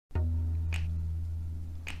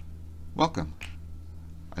Welcome.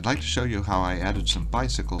 I'd like to show you how I added some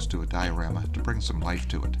bicycles to a diorama to bring some life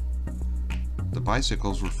to it. The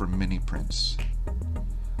bicycles were from Miniprints.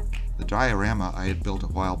 The diorama I had built a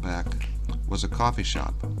while back was a coffee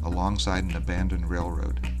shop alongside an abandoned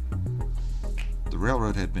railroad. The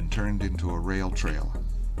railroad had been turned into a rail trail.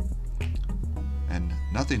 And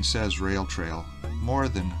nothing says rail trail more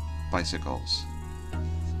than bicycles.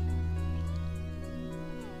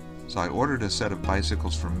 So I ordered a set of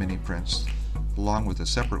bicycles from Miniprints, along with a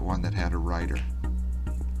separate one that had a rider.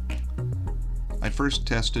 I first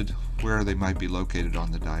tested where they might be located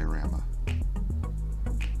on the diorama.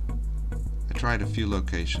 I tried a few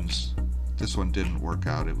locations. This one didn't work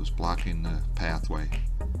out. It was blocking the pathway.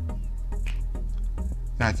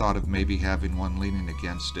 And I thought of maybe having one leaning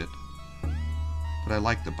against it, but I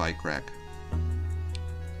liked the bike rack.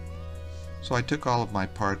 So I took all of my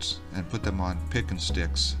parts and put them on pick and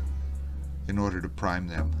sticks in order to prime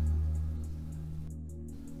them.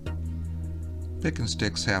 Pick and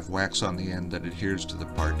sticks have wax on the end that adheres to the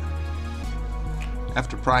part.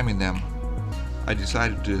 After priming them, I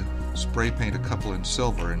decided to spray paint a couple in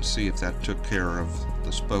silver and see if that took care of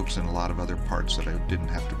the spokes and a lot of other parts that I didn't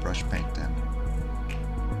have to brush paint then.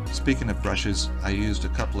 Speaking of brushes, I used a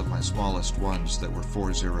couple of my smallest ones that were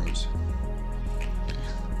 4 zeros.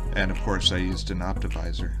 And of course I used an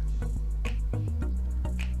optivisor.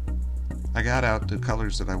 I got out the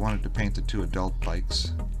colors that I wanted to paint the 2 adult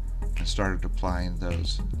bikes and started applying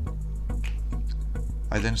those.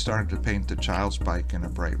 I then started to paint the child's bike in a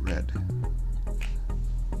bright red.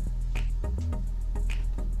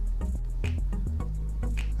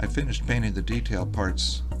 I finished painting the detail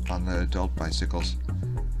parts on the adult bicycles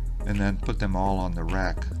and then put them all on the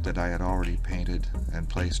rack that I had already painted and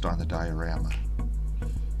placed on the diorama.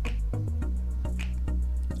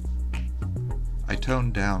 I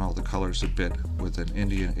toned down all the colors a bit with an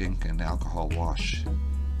Indian ink and alcohol wash.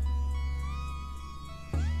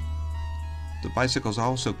 The bicycles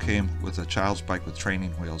also came with a child's bike with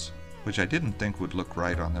training wheels, which I didn't think would look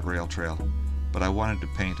right on the rail trail, but I wanted to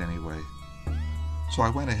paint anyway. So I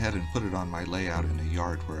went ahead and put it on my layout in a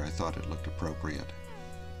yard where I thought it looked appropriate.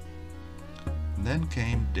 And then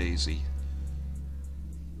came Daisy.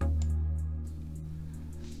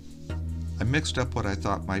 I mixed up what I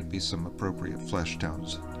thought might be some appropriate flesh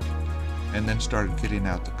tones, and then started getting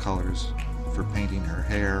out the colors for painting her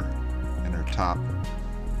hair and her top.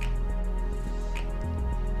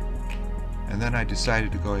 And then I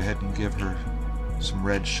decided to go ahead and give her some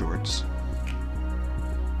red shorts.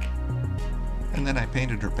 And then I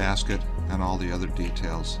painted her basket and all the other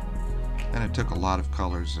details, and it took a lot of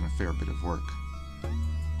colors and a fair bit of work.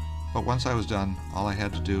 But once I was done, all I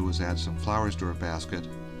had to do was add some flowers to her basket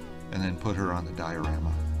and then put her on the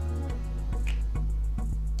diorama.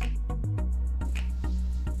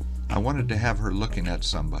 I wanted to have her looking at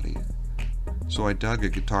somebody, so I dug a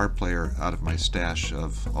guitar player out of my stash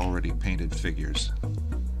of already painted figures.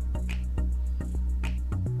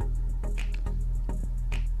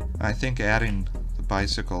 I think adding the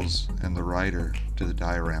bicycles and the rider to the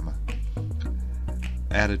diorama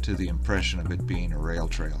added to the impression of it being a rail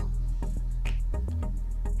trail.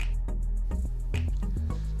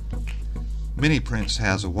 Miniprints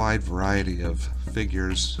has a wide variety of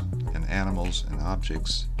figures and animals and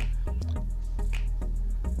objects.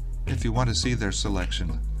 If you want to see their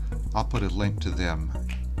selection, I'll put a link to them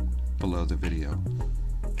below the video.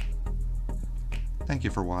 Thank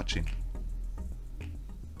you for watching.